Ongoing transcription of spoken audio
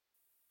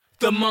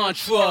The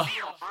mantra.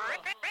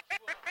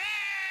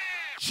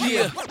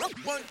 Yeah.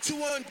 1, 2,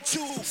 1, 2.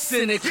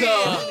 SENICA.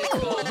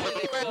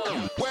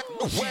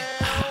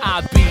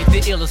 I be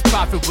the illest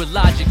prophet with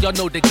logic. Y'all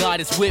know that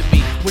God is with me.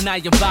 When I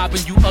am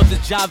vibing, you others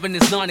jiving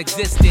is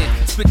non-existent.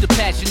 Spit the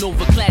passion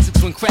over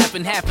classics when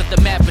crapping half at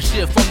the map of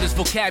shit. From this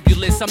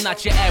vocabulary, I'm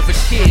not your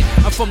average kid.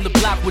 I'm from the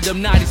block with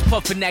them 90s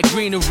puffing that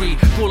greenery.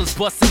 Rollers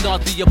busting all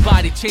through your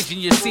body, changing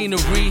your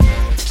scenery.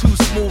 Too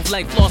smooth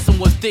like flossing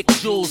with thick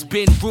jewels.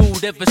 Been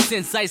rude ever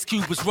since Ice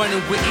Cube was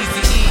running with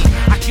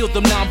Eazy-E. I killed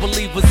them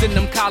non-believers in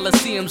them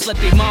coliseums. Let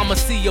they mama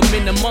see them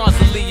in the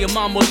mausoleum.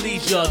 I'ma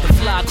lead ya, the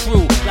fly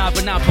crew. Live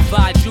and I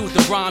provide you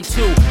the rhyme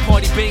too.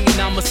 Party banging,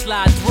 I'ma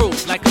slide through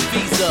like a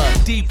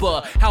visa.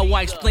 Deeper, how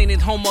I explain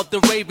it, home of the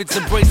Ravens.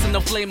 Embracing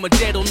the flame of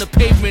dead on the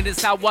pavement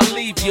is how I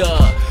leave ya.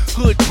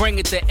 Hood bring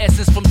it, the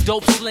essence from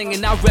dope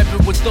slinging. I rep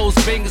it with those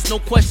bangers, no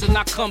question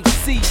I come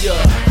see ya.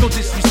 No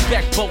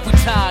disrespect, but we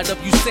tired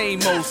of you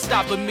same old.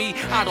 Stopping me,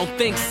 I don't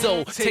think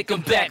so. Take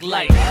them back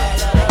like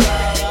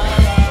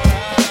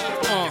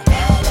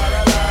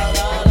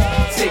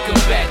take them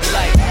back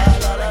like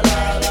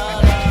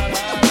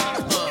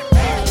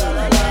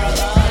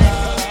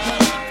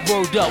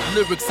word up,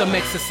 lyrics I'm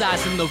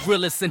exercising the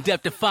realest and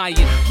depth defying.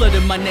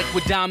 Flooding my neck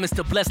with diamonds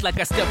to bless like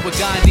I step with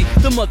Gandhi.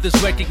 The mothers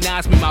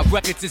recognize me, my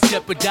records is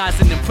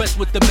jeopardizing. Impressed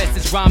with the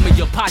message rhyming,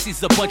 your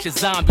posse's a bunch of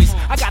zombies.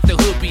 I got the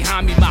hood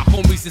behind me, my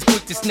homies is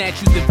quick to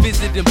snatch you, then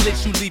visit and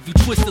blitz you, leave you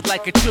twisted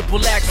like a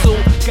triple axle.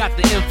 Got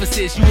the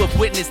emphasis, you have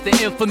witnessed the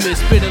infamous.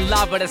 Spitting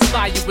lava that's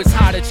fire, it's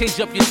hard to change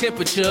up your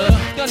temperature.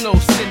 Y'all know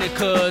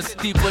SENICA's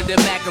deeper than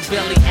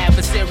Machiavelli.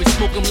 Adversaries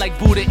smoke them like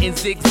Buddha in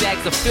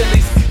zigzags of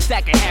Phillies.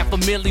 Stack a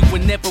 $500,000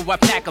 whenever I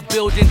pack a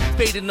building.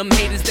 Fading them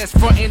haters that's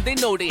frontin', they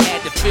know they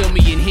had to feel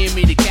me and hear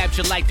me to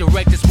capture like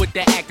directors with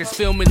the actors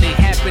filming. They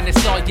happen and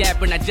start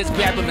yapping, I just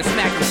grab them and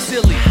smack them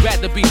silly.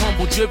 Rather be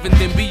humble driven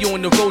than be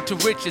on the road to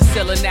riches,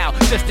 selling out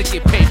just to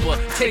get paper.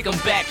 Take them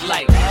back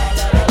like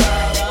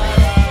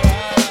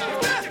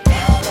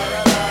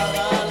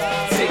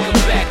take them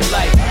back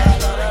like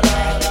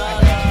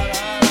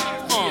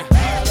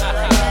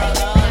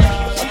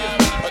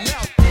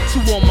to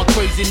all my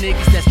crazy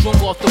niggas that's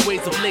drunk off the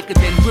ways of liquor,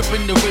 then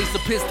ripping the razor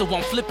pistol.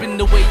 I'm flipping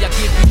the way I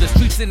give you the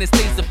streets and it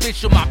stays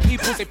official. My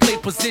people, they play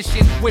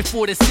position, wait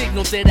for the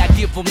signal that I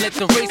give them. Let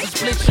the razor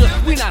split you.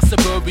 We not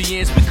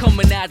suburbians, we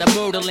coming out of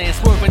murderland.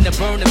 Swerving the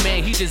burner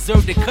man, he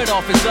deserved to cut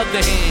off his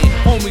other hand.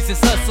 Homies is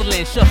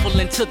hustling,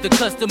 shuffling to the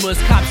customers.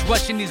 Cops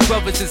rushing these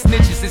brothers and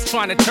snitches is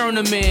trying to turn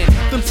them in.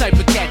 Them type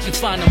of cats you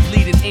find them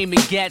bleeding, aiming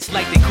gats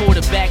like they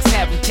quarterbacks.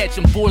 Have them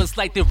catching bullets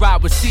like they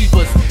wide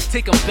receivers.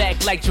 Take them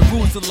back like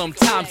Jerusalem,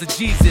 times of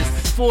Jesus.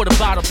 For the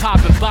bottle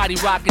popping, body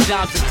rocking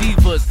dimes and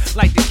divas.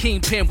 Like the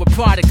kingpin with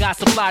product, I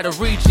supply the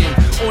region.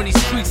 On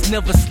these streets,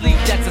 never sleep,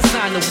 that's a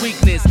sign of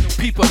weakness.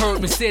 People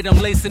heard me said I'm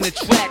lacing the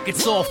track,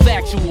 it's all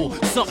factual,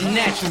 something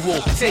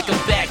natural. Take them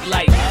back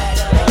like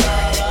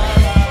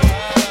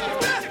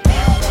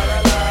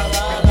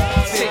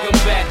take them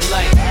back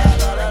like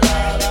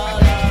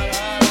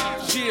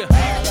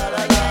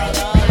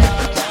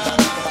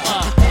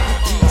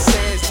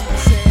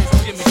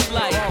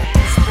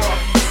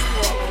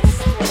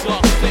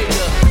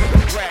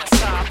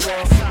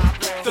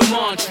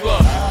to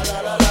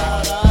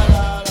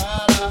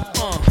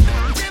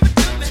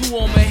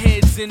all my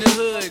heads in the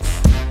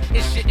hoods,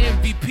 it's your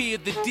MVP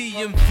of the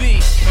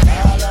DMV.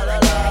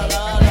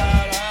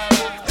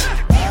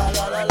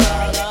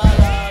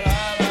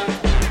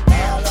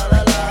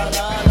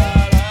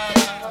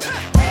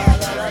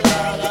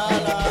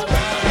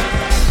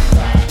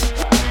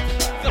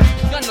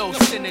 I know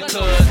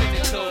SENICA.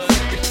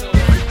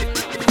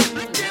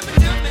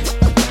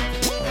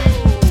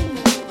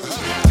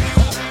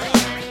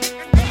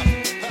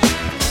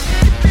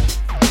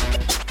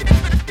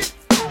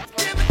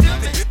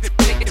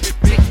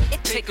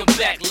 Take them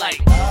back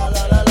like